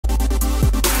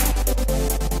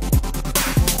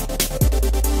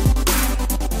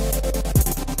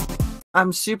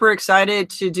I'm super excited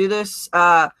to do this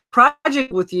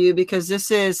project with you because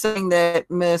this is something that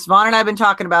Miss Vaughn and I have been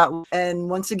talking about. And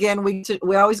once again,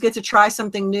 we always get to try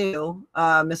something new.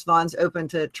 Miss Vaughn's open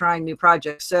to trying new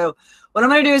projects. So what I'm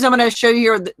going to do is I'm going to show you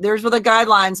here. There's the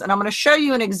guidelines, and I'm going to show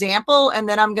you an example, and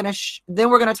then then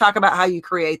we're going to talk about how you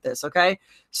create this. Okay.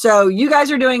 So you guys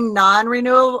are doing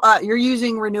non-renewable. You're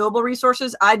using renewable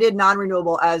resources. I did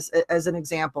non-renewable as an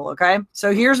example. Okay.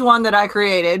 So here's one that I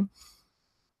created.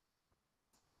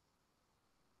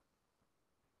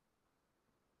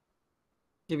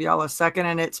 Give y'all a second,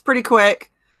 and it's pretty quick,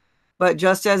 but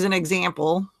just as an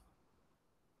example.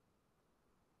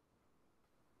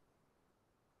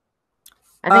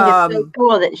 I think it's so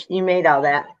cool that you made all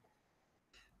that.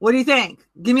 What do you think?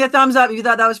 Give me a thumbs up if you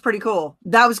thought that was pretty cool.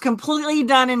 That was completely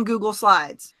done in Google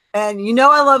Slides. And you know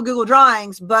I love Google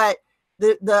Drawings, but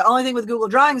the only thing with Google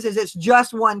Drawings is it's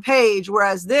just one page,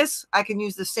 whereas this, I can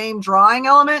use the same drawing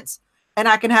elements, and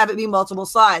I can have it be multiple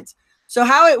slides. So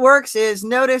how it works is,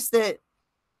 notice that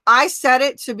I set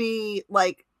it to be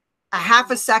like a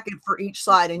half a second for each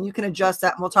slide, and you can adjust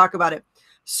that, and we'll talk about it.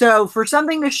 So for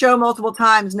something to show multiple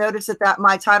times, notice that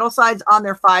my title slide's on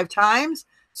there 5 times,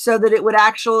 so that it would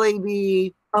actually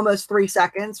be almost 3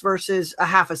 seconds versus a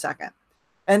half a second.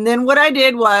 And then what I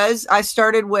did was I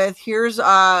started with, here's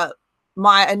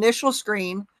my initial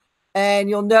screen, and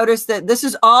you'll notice that this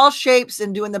is all shapes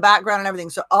and doing the background and everything.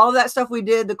 So all of that stuff we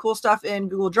did, the cool stuff in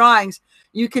Google Drawings,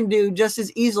 you can do just as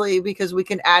easily because we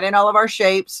can add in all of our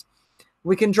shapes.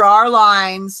 We can draw our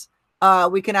lines.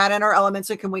 We can add in our elements,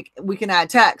 and we can add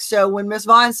text. So when Miss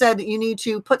Vaughn said that you need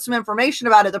to put some information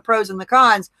about it, the pros and the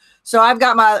cons. So I've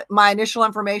got my initial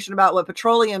information about what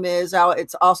petroleum is. How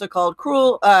it's also called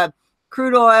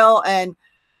crude oil. And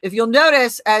if you'll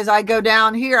notice, as I go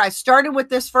down here, I started with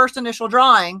this first initial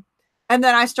drawing, and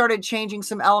then I started changing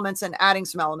some elements and adding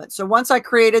some elements. So once I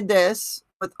created this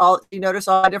with all, you notice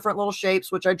all the different little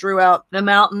shapes, which I drew out the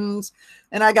mountains,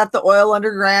 and I got the oil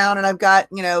underground, and I've got,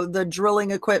 you know, the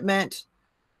drilling equipment.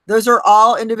 Those are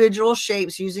all individual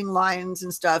shapes using lines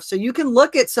and stuff. So you can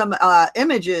look at some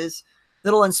images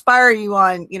that'll inspire you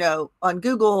on, you know, on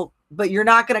Google, but you're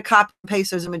not going to copy and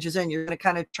paste those images in. You're going to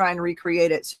kind of try and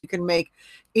recreate it. So you can make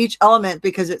each element,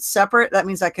 because it's separate, that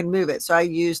means I can move it. So I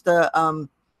use the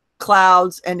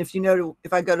clouds. And if you know,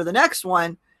 if I go to the next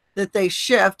one, that they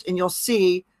shift, and you'll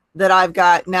see that I've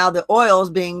got now the oils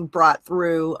being brought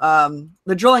through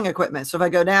the drilling equipment. So if I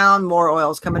go down, more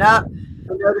oils coming up.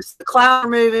 You'll notice the cloud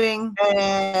moving,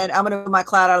 and I'm going to move my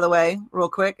cloud out of the way real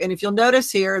quick. And if you'll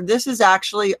notice here, this is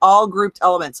actually all grouped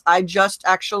elements. I just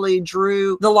actually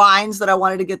drew the lines that I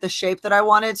wanted to get the shape that I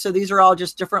wanted. So these are all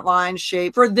just different lines,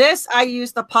 shape. For this, I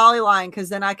used the polyline because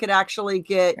then I could actually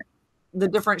get the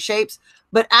different shapes.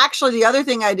 But actually, the other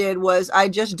thing I did was I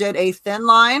just did a thin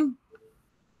line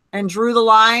and drew the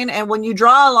line. And when you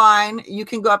draw a line, you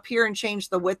can go up here and change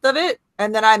the width of it.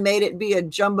 And then I made it be a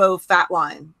jumbo fat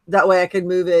line. That way I could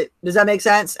move it. Does that make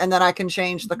sense? And then I can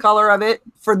change the color of it.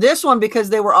 For this one, because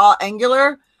they were all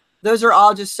angular, those are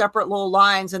all just separate little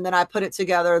lines. And then I put it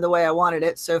together the way I wanted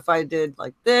it. So if I did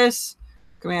like this,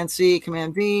 Command C,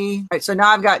 Command V. All right, so now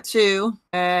I've got 2,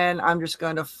 and I'm just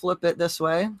going to flip it this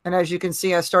way. And as you can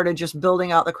see, I started just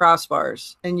building out the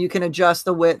crossbars, and you can adjust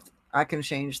the width. I can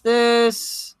change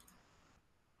this.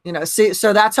 You know, see,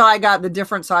 so that's how I got the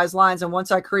different size lines. And once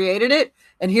I created it,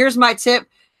 and here's my tip,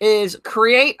 is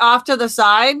create off to the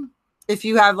side if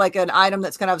you have like an item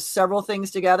that's going to have several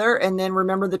things together. And then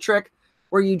remember the trick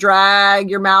where you drag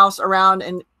your mouse around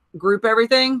and group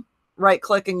everything, right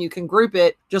click, and you can group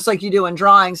it just like you do in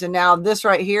drawings. And now this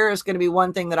right here is going to be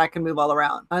one thing that I can move all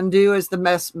around. Undo is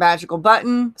the magical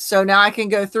button. So now I can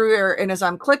go through here, and as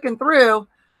I'm clicking through,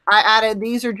 I added,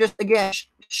 these are just, again,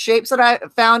 shapes that I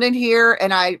found in here,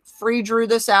 and I free drew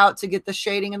this out to get the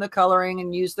shading and the coloring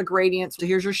and use the gradients. So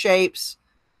here's your shapes,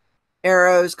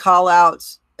 arrows, call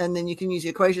outs, and then you can use the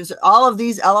equations. All of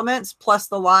these elements plus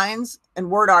the lines and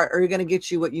word art are going to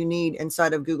get you what you need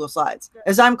inside of Google Slides.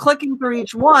 As I'm clicking through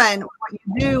each one, what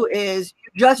you do is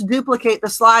you just duplicate the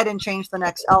slide and change the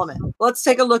next element. Let's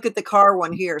take a look at the car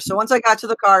one here. So once I got to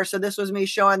the car, so this was me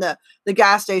showing the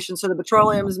gas station. So the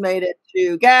petroleum has made it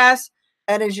to gas.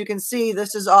 And as you can see,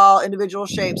 this is all individual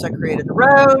shapes. I created the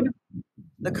road,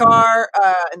 the car,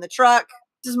 and the truck.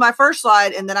 This is my first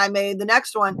slide, and then I made the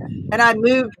next one, and I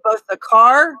moved both the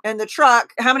car and the truck.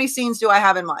 How many scenes do I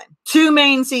have in mind? 2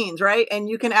 main scenes, right? And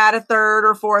you can add a third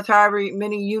or fourth, however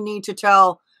many you need to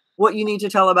tell what you need to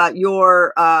tell about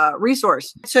your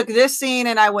resource. I took this scene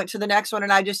and I went to the next one,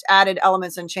 and I just added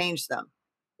elements and changed them.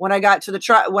 When I got to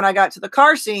the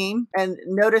car scene, and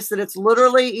notice that it's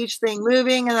literally each thing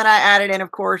moving, and then I added in,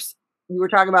 of course, you were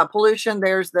talking about pollution.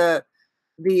 There's the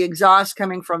the exhaust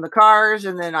coming from the cars,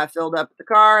 and then I filled up the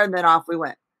car, and then off we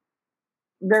went.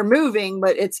 They're moving,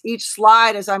 but it's each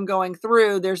slide as I'm going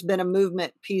through, there's been a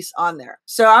movement piece on there.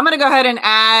 So I'm going to go ahead and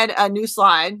add a new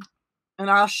slide, and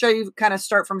I'll show you kind of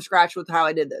start from scratch with how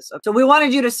I did this. So we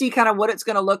wanted you to see kind of what it's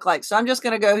going to look like. So I'm just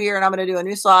going to go here and I'm going to do a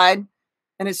new slide,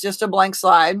 and it's just a blank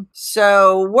slide.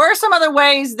 So what are some other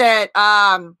ways that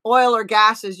oil or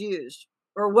gas is used?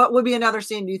 Or what would be another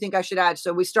scene do you think I should add?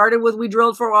 So we started with we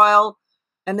drilled for oil,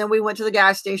 and then we went to the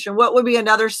gas station. What would be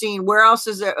another scene? Where else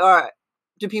is it?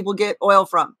 Do people get oil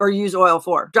from or use oil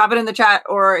for? Drop it in the chat,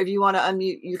 or if you want to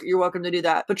unmute, you're welcome to do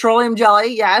that. Petroleum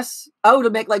jelly, yes. Oh, to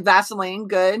make like Vaseline,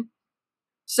 good.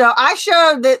 So I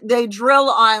showed that they drill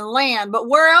on land, but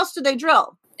where else do they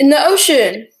drill? In the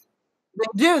ocean. They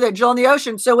do. They drill in the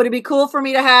ocean. So would it be cool for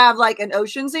me to have like an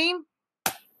ocean scene?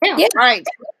 Yeah. All right.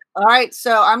 All right.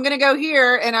 So I'm going to go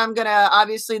here, and I'm going to,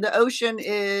 obviously the ocean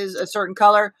is a certain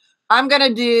color. I'm going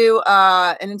to do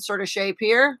an insert a shape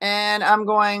here, and I'm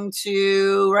going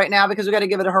to right now, because we got to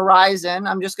give it a horizon,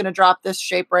 I'm just going to drop this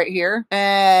shape right here,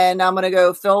 and I'm going to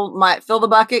go fill the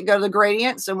bucket, go to the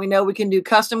gradients, and we know we can do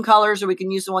custom colors, or we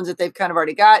can use the ones that they've kind of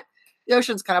already got. The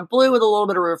ocean's kind of blue with a little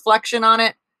bit of reflection on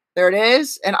it. There it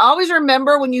is. And always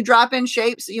remember when you drop in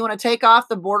shapes that you want to take off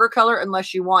the border color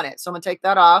unless you want it. So I'm going to take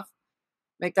that off,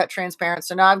 make that transparent.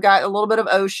 So now I've got a little bit of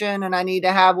ocean, and I need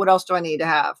to have, what else do I need to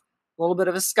have? A little bit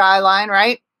of a skyline,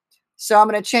 right? So I'm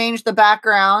going to change the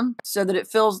background so that it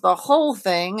fills the whole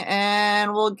thing,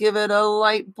 and we'll give it a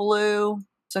light blue.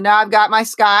 So now I've got my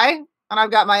sky and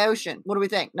I've got my ocean. What do we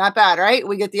think? Not bad, right?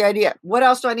 We get the idea. What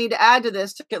else do I need to add to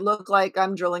this to make it look like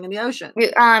I'm drilling in the ocean?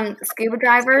 Scuba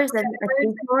divers and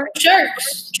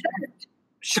sharks.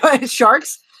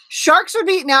 Sharks. Sharks would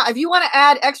be, now, if you want to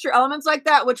add extra elements like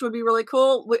that, which would be really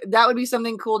cool, that would be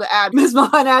something cool to add. Miss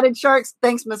Vaughn added sharks.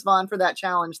 Thanks, Miss Vaughn, for that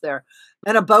challenge there.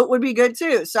 And a boat would be good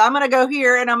too. So I'm going to go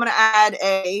here, and I'm going to add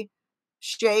a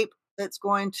shape that's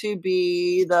going to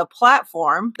be the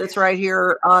platform that's right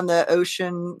here on the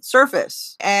ocean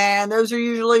surface. And those are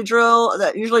usually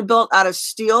built out of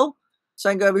steel. So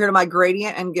I can go over here to my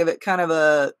gradient and give it kind of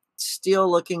a steel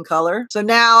looking color. So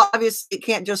now obviously it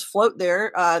can't just float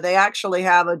there. They actually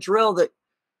have a drill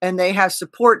and they have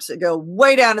supports that go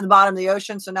way down to the bottom of the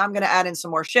ocean. So now I'm going to add in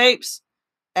some more shapes,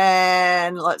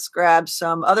 and let's grab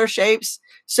some other shapes.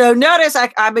 So notice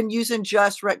I've been using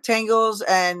just rectangles,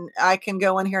 and I can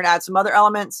go in here and add some other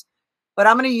elements, but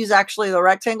I'm going to use actually the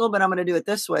rectangle, but I'm going to do it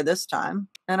this way this time.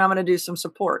 And I'm going to do some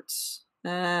supports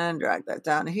and drag that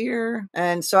down here.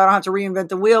 And so I don't have to reinvent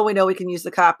the wheel. We know we can use the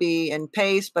copy and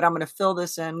paste, but I'm going to fill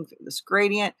this in, this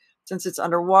gradient. Since it's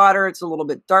underwater, it's a little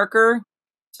bit darker.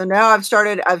 So now I've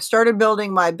started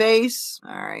building my base.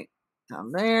 All right,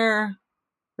 down there.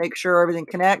 Make sure everything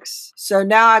connects. So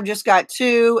now I've just got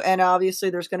two, and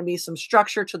obviously there's going to be some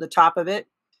structure to the top of it.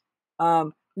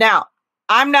 Now,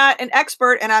 I'm not an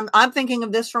expert, and I'm thinking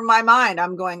of this from my mind.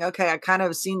 I'm going, okay, I kind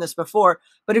of seen this before.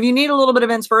 But if you need a little bit of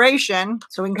inspiration,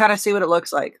 so we can kind of see what it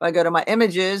looks like. If I go to my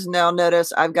images, now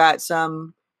notice I've got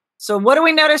some. So what do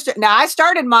we notice? Now I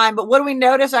started mine, but what do we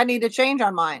notice I need to change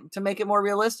on mine to make it more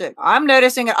realistic? I'm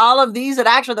noticing that all of these, that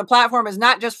actually the platform is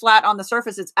not just flat on the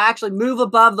surface. It's actually move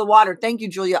above the water. Thank you,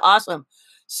 Julia. Awesome.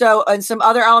 So, and some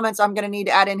other elements I'm going to need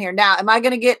to add in here. Now, am I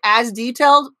going to get as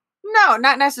detailed? No,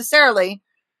 not necessarily.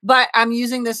 But I'm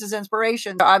using this as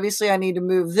inspiration. So obviously, I need to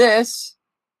move this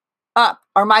up.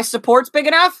 Are my supports big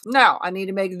enough? No, I need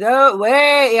to make the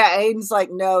way. Yeah, Aiden's like,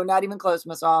 no, not even close,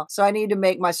 Miss All. So I need to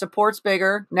make my supports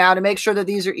bigger. Now, to make sure that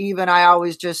these are even, I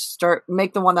always just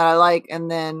make the one that I like, and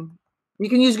then you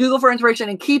can use Google for inspiration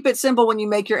and keep it simple when you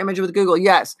make your image with Google.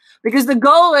 Yes, because the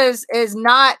goal is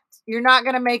not, you're not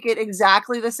going to make it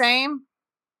exactly the same.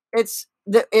 It's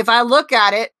if I look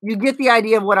at it, you get the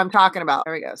idea of what I'm talking about.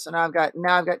 There we go. So now I've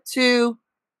got two,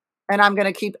 and I'm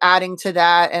going to keep adding to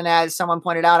that. And as someone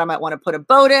pointed out, I might want to put a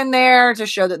boat in there to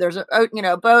show that there's a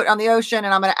boat on the ocean,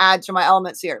 and I'm going to add to my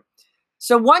elements here.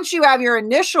 So once you have your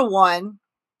initial one,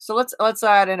 so let's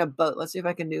add in a boat. Let's see if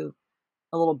I can do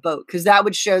a little boat, because that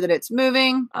would show that it's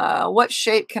moving. What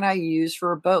shape can I use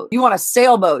for a boat? You want a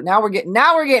sailboat. Now we're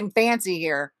getting fancy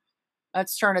here.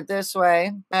 Let's turn it this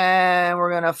way, and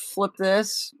we're going to flip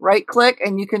this, right click,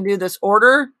 and you can do this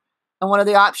order. And one of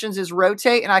the options is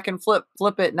rotate, and I can flip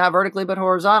it, not vertically, but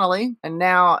horizontally. And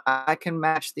now I can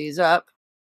match these up.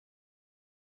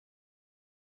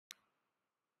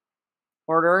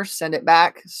 Order, send it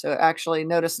back. So actually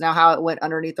notice now how it went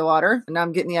underneath the water. And now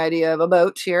I'm getting the idea of a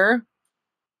boat here.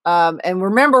 And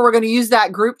remember, we're going to use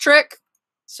that group trick.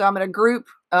 So I'm going to group.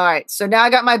 All right. So now I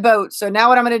got my boat. So now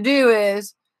what I'm going to do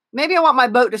is maybe I want my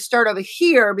boat to start over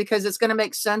here because it's going to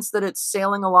make sense that it's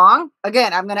sailing along.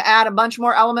 Again, I'm going to add a bunch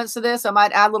more elements to this. I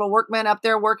might add little workmen up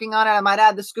there working on it. I might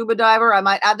add the scuba diver. I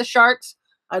might add the sharks.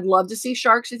 I'd love to see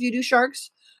sharks if you do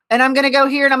sharks. And I'm going to go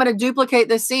here and I'm going to duplicate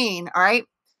this scene. All right.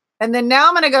 And then now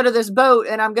I'm going to go to this boat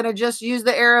and I'm going to just use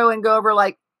the arrow and go over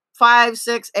like 5,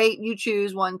 6, 8. You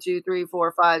choose 1, 2, 3,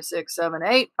 4, 5, 6, 7,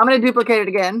 8. I'm going to duplicate it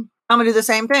again. I'm going to do the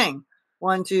same thing.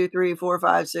 1, 2, 3, 4,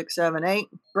 5, 6, 7, 8.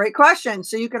 Great question.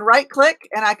 So you can right click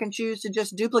and I can choose to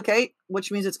just duplicate,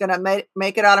 which means it's going to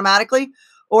make it automatically.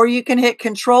 Or you can hit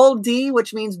Control D,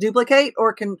 which means duplicate,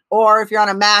 or if you're on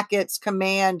a Mac, it's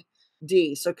Command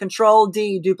D. So Control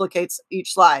D duplicates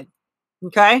each slide.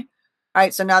 Okay. All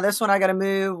right. So now this one, I got to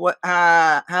move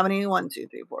how many? 1, 2,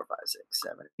 3, 4, 5, 6,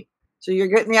 7, 8. So you're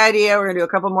getting the idea. We're going to do a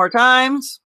couple more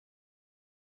times.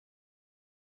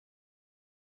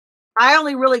 I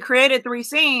only really created 3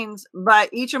 scenes, but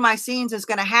each of my scenes is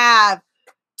going to have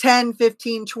 10,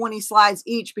 15, 20 slides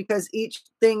each because each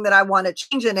thing that I want to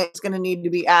change in it is going to need to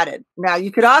be added. Now,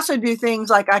 you could also do things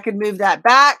like I could move that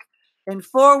back and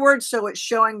forward so it's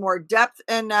showing more depth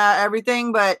and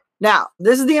everything. But now,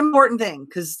 this is the important thing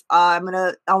because I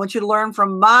want you to learn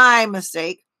from my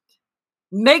mistake.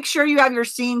 Make sure you have your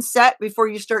scene set before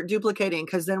you start duplicating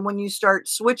because then when you start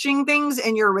switching things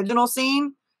in your original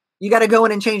scene, you got to go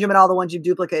in and change them in all the ones you've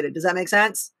duplicated. Does that make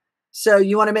sense? So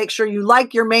you want to make sure you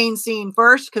like your main scene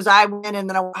first because I went and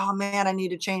then oh man, I need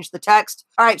to change the text.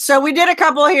 All right, so we did a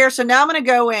couple here. So now I'm going to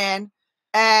go in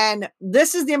and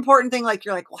this is the important thing. Like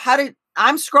you're like, well,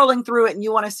 I'm scrolling through it and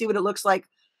you want to see what it looks like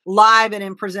live and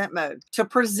in present mode. To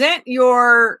present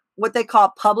your, what they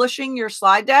call publishing your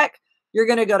slide deck, you're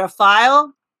going to go to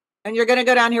File and you're going to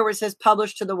go down here where it says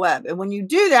Publish to the Web. And when you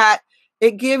do that,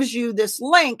 it gives you this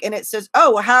link and it says,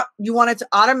 oh, how you want it to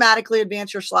automatically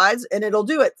advance your slides and it'll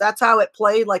do it. That's how it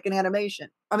played like an animation.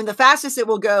 I mean, the fastest it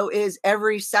will go is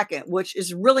every second, which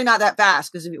is really not that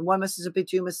fast because 1 Mississippi,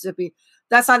 2 Mississippi,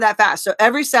 that's not that fast. So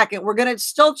every second, we're going to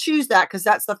still choose that because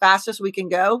that's the fastest we can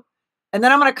go. And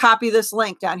then I'm going to copy this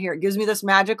link down here. It gives me this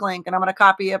magic link and I'm going to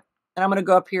copy it. And I'm going to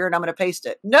go up here and I'm going to paste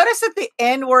it. Notice at the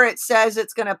end where it says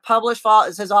it's going to publish file,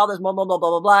 it says all this blah, blah, blah,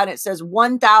 blah, blah, blah, and it says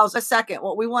 1,000 a second.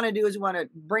 What we want to do is we want to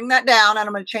bring that down and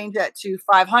I'm going to change that to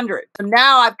 500. So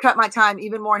now I've cut my time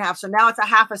even more in half. So now it's a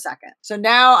half a second. So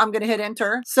now I'm going to hit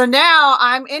enter. So now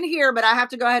I'm in here, but I have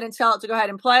to go ahead and tell it to go ahead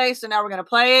and play. So now we're going to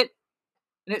play it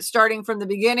and it's starting from the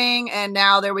beginning. And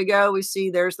now there we go. We see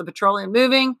there's the petroleum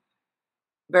moving.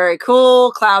 Very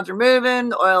cool. Clouds are moving.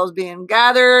 The oil is being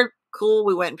gathered. Cool.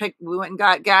 We went and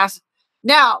got gas.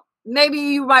 Now, maybe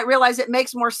you might realize it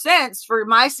makes more sense for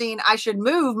my scene. I should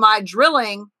move my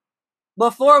drilling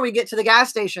before we get to the gas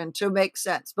station to make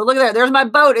sense. But look at there. There's my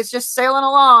boat. It's just sailing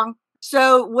along.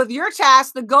 So with your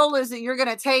task, the goal is that you're going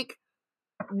to take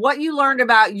what you learned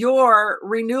about your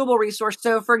renewable resource.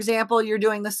 So for example, you're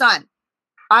doing the sun.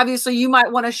 Obviously, you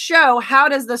might want to show how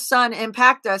does the sun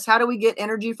impact us? How do we get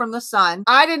energy from the sun?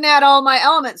 I didn't add all my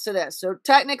elements to this. So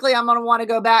technically, I'm going to want to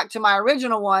go back to my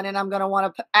original one and I'm going to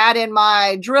want to add in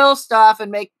my drill stuff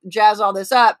and jazz all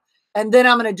this up. And then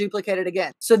I'm going to duplicate it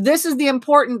again. So this is the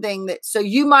important thing so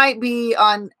you might be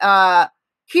on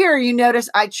here. You notice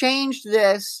I changed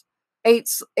this 8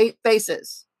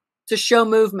 faces to show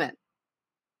movement.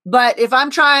 But if I'm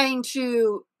trying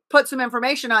to put some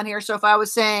information on here. So if I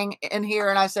was saying in here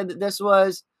and I said that this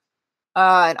was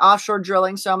an offshore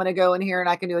drilling, so I'm going to go in here and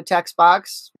I can do a text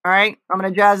box. All right. I'm going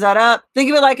to jazz that up.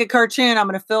 Think of it like a cartoon. I'm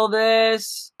going to fill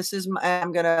this.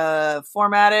 I'm going to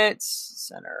format it,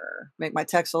 center, make my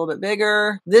text a little bit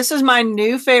bigger. This is my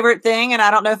new favorite thing. And I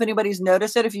don't know if anybody's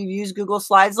noticed it. If you've used Google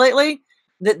Slides lately,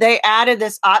 that they added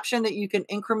this option that you can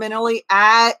incrementally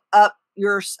add up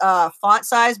your font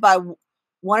size by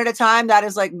one at a time. That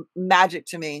is like magic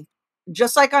to me.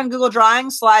 Just like on Google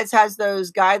Drawings, Slides has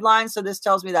those guidelines. So this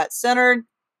tells me that's centered.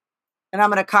 And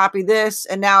I'm going to copy this.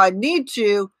 And now I need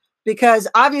to, because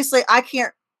obviously I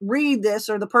can't read this,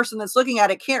 or the person that's looking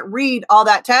at it can't read all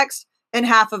that text in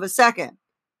half of a second.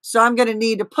 So I'm going to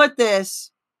need to put this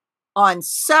on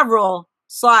several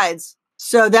slides.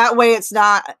 So that way it's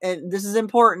not, and this is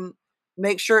important,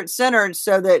 make sure it's centered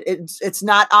so that it's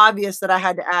not obvious that I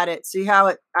had to add it. See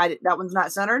how that one's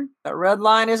not centered? That red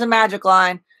line is a magic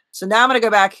line. So now I'm going to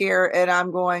go back here and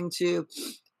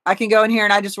I can go in here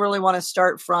and I just really want to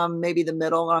start from maybe the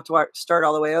middle. I don't have to start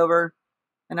all the way over.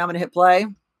 And I'm going to hit play.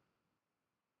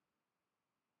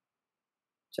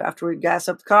 So after we gas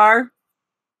up the car,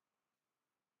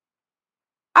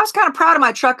 I was kind of proud of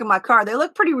my truck and my car. They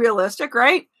look pretty realistic,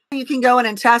 right? You can go in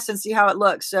and test and see how it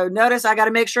looks. So notice I got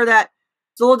to make sure that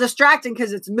it's it's a little distracting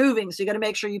because it's moving. So you got to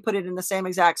make sure you put it in the same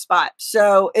exact spot.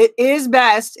 So it is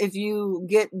best if you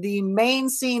get the main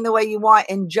scene the way you want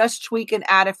and just tweak and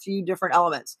add a few different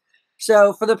elements.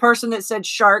 So for the person that said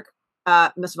shark,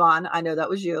 Miss Vaughn, I know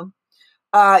that was you.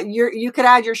 You could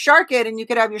add your shark in, and you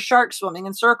could have your shark swimming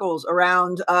in circles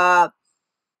around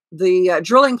the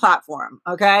drilling platform.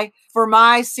 Okay. For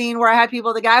my scene where I had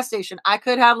people at the gas station, I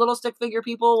could have little stick figure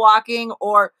people walking,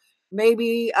 or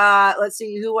maybe, let's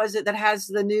see, who was it that has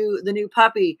the new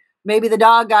puppy? Maybe the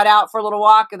dog got out for a little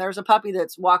walk and there's a puppy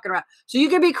that's walking around. So you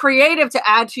can be creative to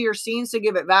add to your scenes to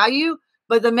give it value.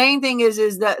 But the main thing is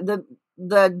that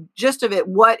the gist of it,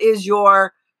 what is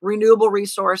your renewable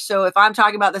resource? So if I'm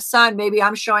talking about the sun, maybe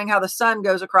I'm showing how the sun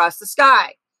goes across the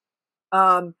sky.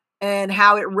 And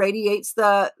how it radiates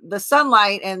the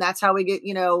sunlight. And that's how we get,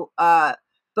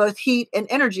 both heat and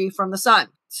energy from the sun.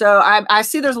 So I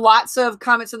see there's lots of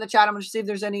comments in the chat. I'm going to see if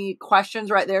there's any questions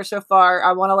right there so far.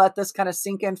 I want to let this kind of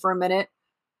sink in for a minute.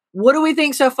 What do we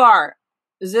think so far?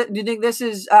 Do you think this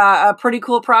is a pretty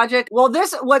cool project? Well,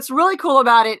 what's really cool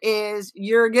about it is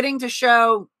you're getting to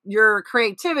show your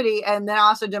creativity and then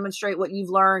also demonstrate what you've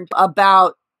learned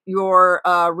about your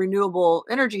renewable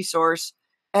energy source.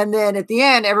 And then at the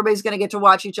end, everybody's going to get to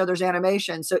watch each other's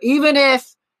animation. So even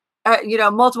if,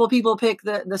 multiple people pick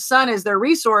the sun as their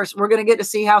resource, we're going to get to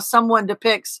see how someone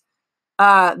depicts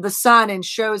the sun and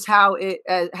shows how it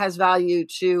has value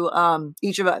to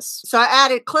each of us. So I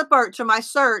added clip art to my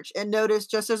search, and notice,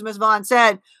 just as Ms. Vaughn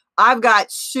said, I've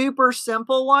got super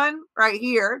simple one right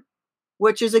here,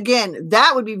 which is, again,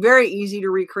 that would be very easy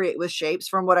to recreate with shapes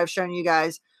from what I've shown you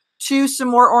guys, to some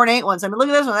more ornate ones. I mean, look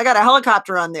at this one. I got a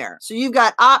helicopter on there. So you've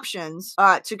got options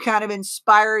to kind of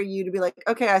inspire you to be like,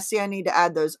 okay, I see I need to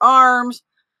add those arms.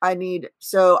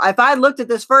 So if I looked at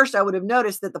this first, I would have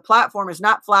noticed that the platform is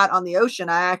not flat on the ocean.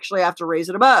 I actually have to raise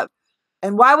it above.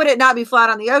 And why would it not be flat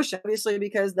on the ocean? Obviously,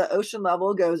 because the ocean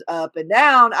level goes up and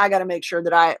down. I got to make sure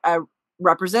that I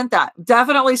represent that.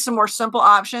 Definitely some more simple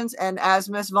options. And as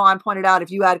Miss Vaughn pointed out,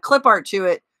 if you add clip art to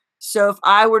it, so if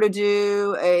I were to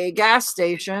do a gas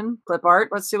station clip art,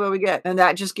 let's see what we get. And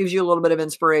that just gives you a little bit of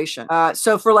inspiration.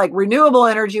 So for like renewable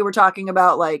energy, we're talking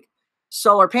about like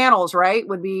solar panels, right?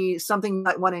 Would be something you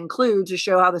might want to include to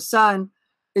show how the sun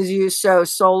is used. So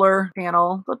solar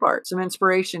panel clip art, some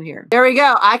inspiration here. There we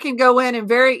go. I can go in and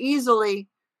very easily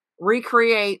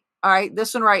recreate. All right,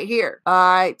 this one right here. All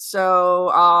right,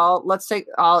 so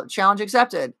I'll challenge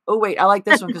accepted. Oh wait, I like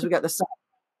this one because we got the sun.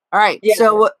 All right. Yeah.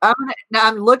 So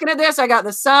I'm looking at this. I got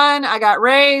the sun, I got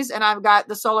rays, and I've got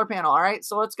the solar panel. All right.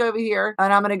 So let's go over here,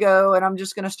 and I'm going to go, and I'm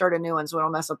just going to start a new one so I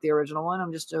don't mess up the original one.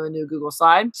 I'm just doing a new Google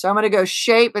slide. So I'm going to go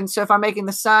shape. And so if I'm making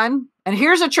the sun, and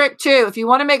here's a trick too. If you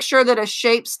want to make sure that a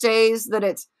shape stays, that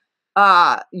it's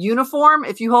uniform,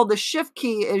 if you hold the shift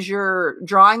key as you're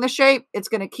drawing the shape, it's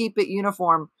going to keep it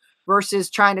uniform versus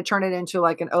trying to turn it into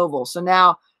like an oval. So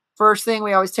now, first thing,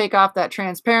 we always take off that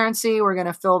transparency. We're going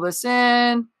to fill this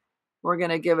in. We're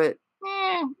going to give it,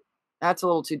 that's a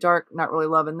little too dark. Not really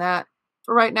loving that.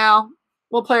 For right now,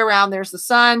 we'll play around. There's the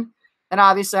sun. And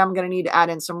obviously, I'm going to need to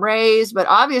add in some rays. But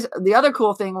the other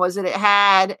cool thing was that it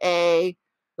had the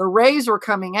rays were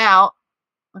coming out.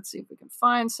 Let's see if we can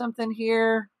find something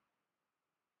here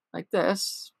like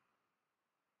this.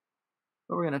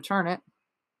 But we're going to turn it.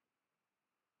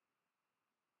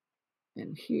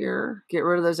 In here, get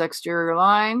rid of those exterior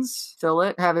lines, fill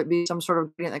it, have it be some sort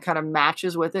of gradient that kind of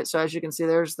matches with it. So as you can see,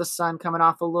 there's the sun coming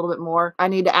off a little bit more. I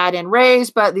need to add in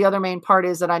rays, but the other main part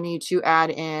is that I need to add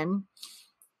in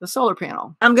the solar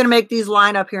panel. I'm going to make these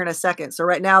line up here in a second. So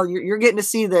right now you're getting to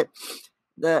see that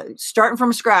starting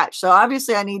from scratch. So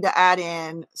obviously I need to add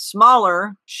in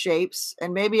smaller shapes,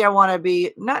 and maybe I want to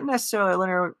be not necessarily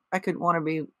linear. I could want to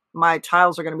be, my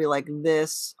tiles are going to be like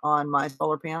this on my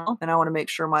solar panel. And I want to make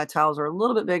sure my tiles are a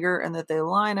little bit bigger and that they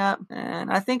line up. And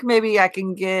I think maybe I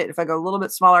can get, if I go a little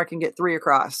bit smaller, I can get 3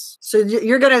 across. So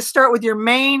you're going to start with your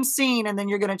main scene and then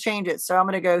you're going to change it. So I'm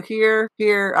going to go here.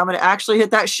 I'm going to actually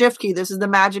hit that shift key. This is the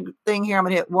magic thing here. I'm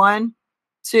going to hit 1,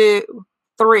 2,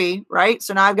 3, right?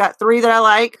 So now I've got 3 that I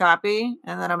like, copy,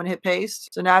 and then I'm going to hit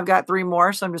paste. So now I've got 3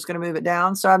 more. So I'm just going to move it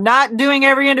down. So I'm not doing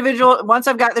every individual. Once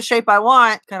I've got the shape I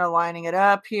want, kind of lining it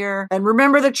up here. And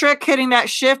remember the trick, hitting that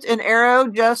shift and arrow,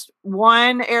 just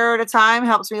 1 arrow at a time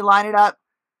helps me line it up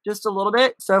just a little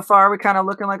bit. So far, we're kind of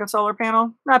looking like a solar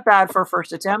panel. Not bad for a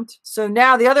first attempt. So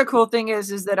now the other cool thing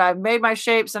is that I've made my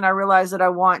shapes and I realize that I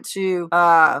want to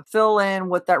fill in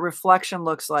what that reflection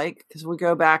looks like, because we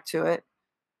go back to it.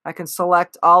 I can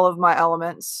select all of my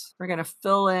elements. We're going to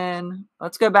fill in.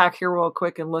 Let's go back here real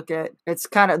quick and look at, it's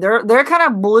kind of, they're kind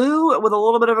of blue with a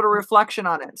little bit of a reflection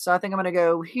on it. So I think I'm going to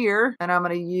go here and I'm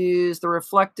going to use the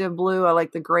reflective blue. I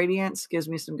like the gradients, gives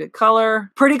me some good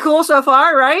color. Pretty cool so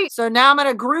far, right? So now I'm going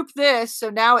to group this. So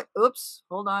now oops,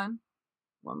 hold on.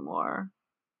 One more.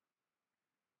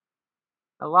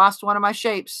 I lost one of my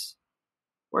shapes.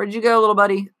 Where'd you go, little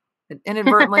buddy?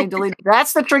 Inadvertently delete.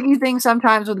 That's the tricky thing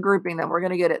sometimes with grouping them. We're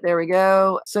going to get it. There we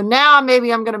go. So now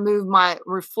maybe I'm going to move my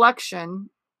reflection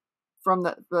from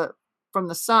the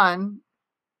sun.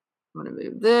 I'm going to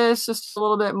move this just a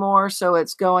little bit more so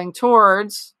it's going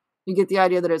towards, you get the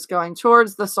idea that it's going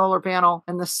towards the solar panel,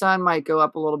 and the sun might go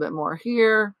up a little bit more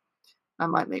here. I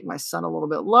might make my sun a little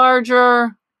bit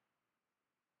larger.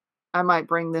 I might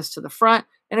bring this to the front.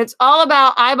 And it's all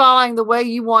about eyeballing the way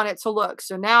you want it to look.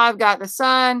 So now I've got the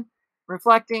sun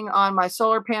reflecting on my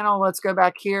solar panel. Let's go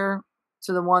back here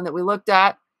to the one that we looked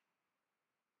at.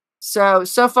 So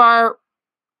far,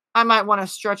 I might want to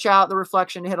stretch out the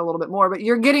reflection to hit a little bit more, but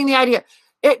you're getting the idea.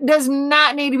 It does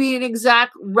not need to be an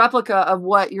exact replica of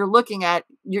what you're looking at.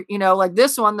 You know, like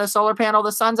this one, the solar panel,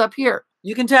 the sun's up here.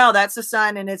 You can tell that's the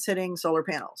sun and it's hitting solar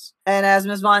panels. And as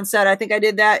Ms. Vaughn said, I think I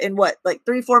did that in what, like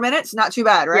 3-4 minutes? Not too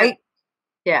bad, right?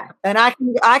 Yeah. And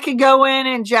I could go in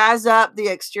and jazz up the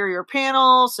exterior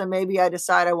panel. So maybe I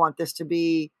decide I want this to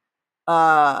be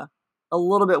a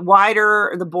little bit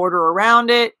wider, the border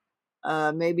around it.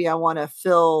 Maybe I want to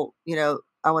fill,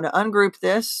 I want to ungroup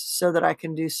this so that I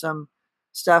can do some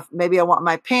stuff. Maybe I want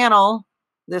my panel,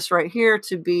 this right here,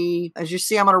 to be, as you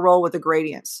see, I'm going to roll with the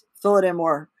gradients, fill it in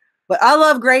more. But I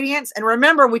love gradients. And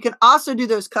remember, we can also do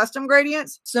those custom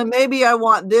gradients. So maybe I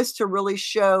want this to really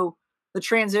show the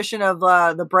transition of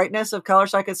the brightness of color.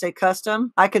 So I could say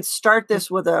custom. I could start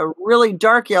this with a really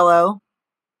dark yellow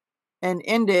and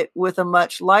end it with a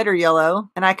much lighter yellow.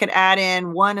 And I could add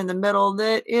in one in the middle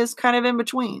that is kind of in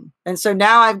between. And so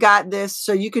now I've got this.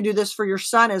 So you could do this for your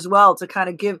sun as well to kind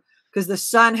of give, because the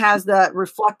sun has that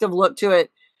reflective look to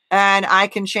it. And I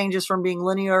can change this from being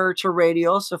linear to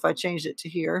radial. So if I changed it to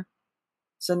here.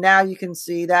 So now you can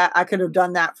see that I could have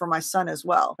done that for my sun as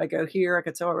well. If I go here, I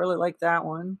could say, I really like that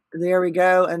one. There we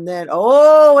go. And then,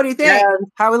 oh, what do you think?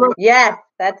 How we look? Yes,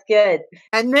 that's good.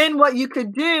 And then what you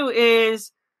could do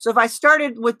is, so if I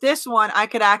started with this one, I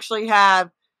could actually have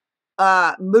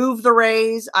move the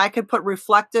rays. I could put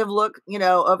reflective look,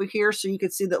 over here. So you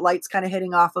could see that light's kind of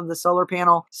hitting off of the solar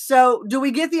panel. So do we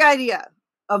get the idea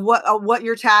of what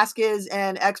your task is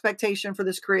and expectation for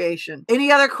this creation?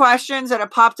 Any other questions that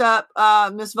have popped up,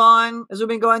 Ms. Vaughn, as we've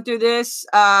been going through this?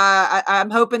 I'm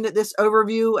hoping that this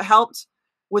overview helped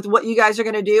with what you guys are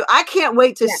going to do. I can't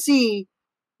wait to see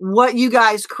what you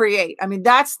guys create. I mean,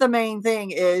 that's the main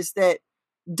thing, is that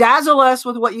dazzle us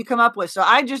with what you come up with. So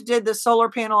I just did the solar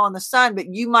panel on the sun, but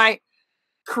you might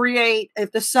create,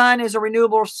 if the sun is a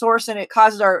renewable source and it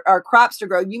causes our crops to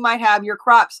grow, you might have your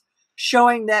crops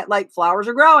showing that like flowers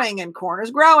are growing and corn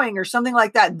is growing or something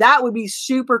like that. That would be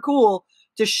super cool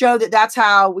to show that that's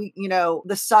how we,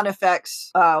 the sun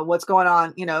affects what's going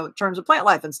on, in terms of plant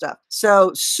life and stuff.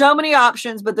 So many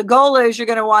options, but the goal is you're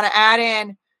going to want to add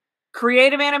in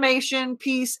creative animation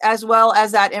piece as well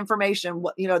as that information,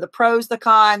 the pros, the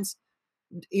cons,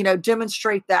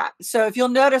 demonstrate that. So if you'll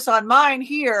notice on mine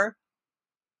here,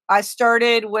 I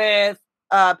started with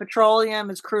petroleum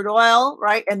as crude oil,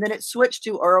 right? And then it switched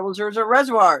to oil reserves or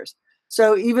reservoirs.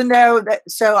 So even though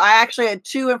I actually had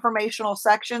 2 informational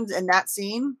sections in that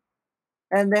scene.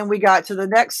 And then we got to the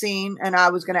next scene and I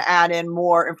was going to add in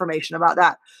more information about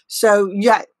that. So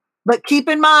yeah, but keep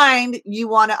in mind, you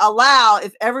want to allow,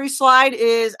 if every slide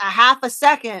is a half a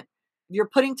second, you're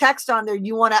putting text on there,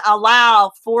 you want to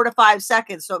allow 4 to 5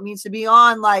 seconds. So it means to be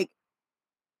on like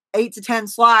 8 to 10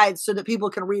 slides so that people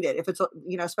can read it. If it's,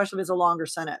 especially if it's a longer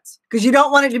sentence, because you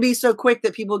don't want it to be so quick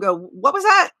that people go, what was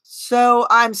that? So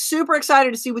I'm super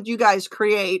excited to see what you guys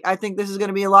create. I think this is going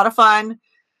to be a lot of fun.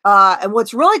 And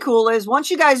what's really cool is once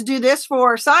you guys do this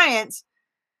for science,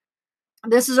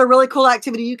 this is a really cool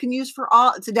activity you can use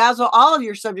to dazzle all of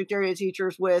your subject area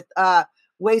teachers with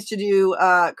ways to do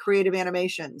creative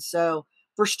animation. So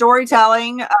for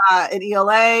storytelling at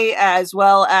ELA, as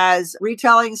well as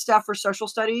retelling stuff for social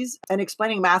studies and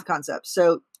explaining math concepts.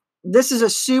 So this is a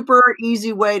super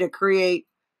easy way to create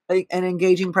an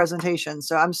engaging presentation.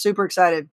 So I'm super excited.